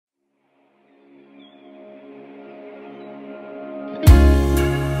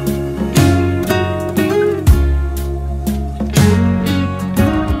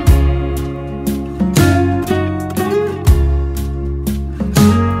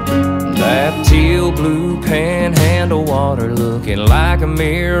that teal blue panhandle water looking like a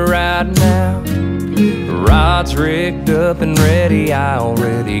mirror right now. Rod's rigged up and ready, I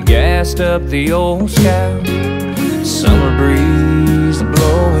already gassed up the old Scout. Summer breeze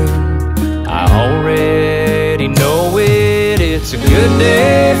blowing, I already know it. It's a good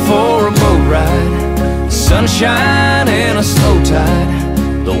day for a boat ride, sunshine and a slow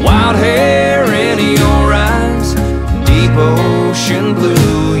tide, the wild hair in your eyes, deep ocean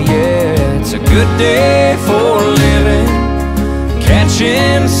blue. Yeah, it's a good day for living,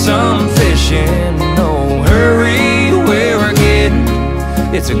 catching some fishing, no hurry where we're getting.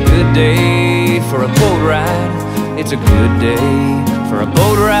 It's a good day for a boat ride, it's a good day for a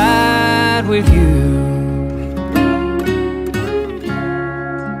boat ride with you.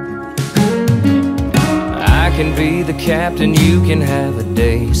 I can be the captain, you can have a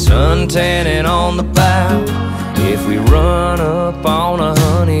day sun tanning on the bow. If we run up on a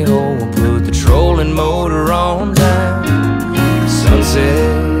honey hole, we'll put the trolling motor on down.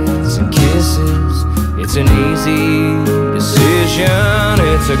 Sunsets and kisses, it's an easy decision.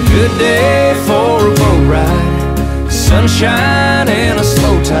 It's a good day for a boat ride, sunshine and a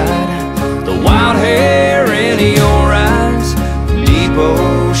slow tide, the wild hair in your eyes, deep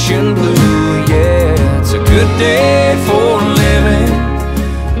ocean blue. Yeah, it's a good day for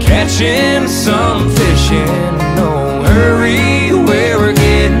living, catching some fishing, no hurry where we're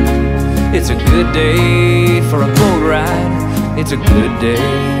getting. It's a good day for a boat ride, it's a good day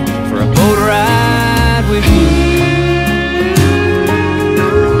for a boat ride with you.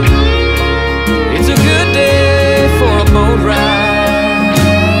 It's a good day for a boat ride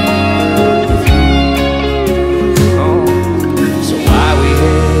with you. Oh, so why we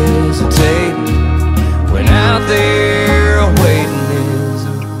hesitating when out there waiting is a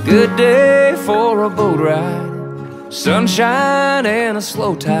good day for a boat ride, sunshine and a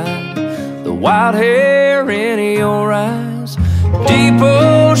slow tide, the wild hair in your eyes, deep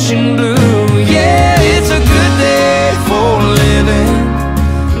ocean blue. Yeah, it's a good day for living,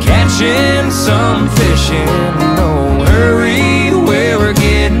 catching some fishing, no hurry where we're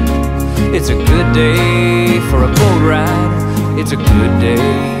getting. It's a good day for a boat ride, it's a good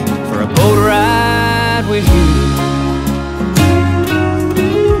day for a boat ride with you.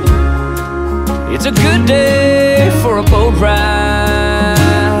 It's a good day for a boat ride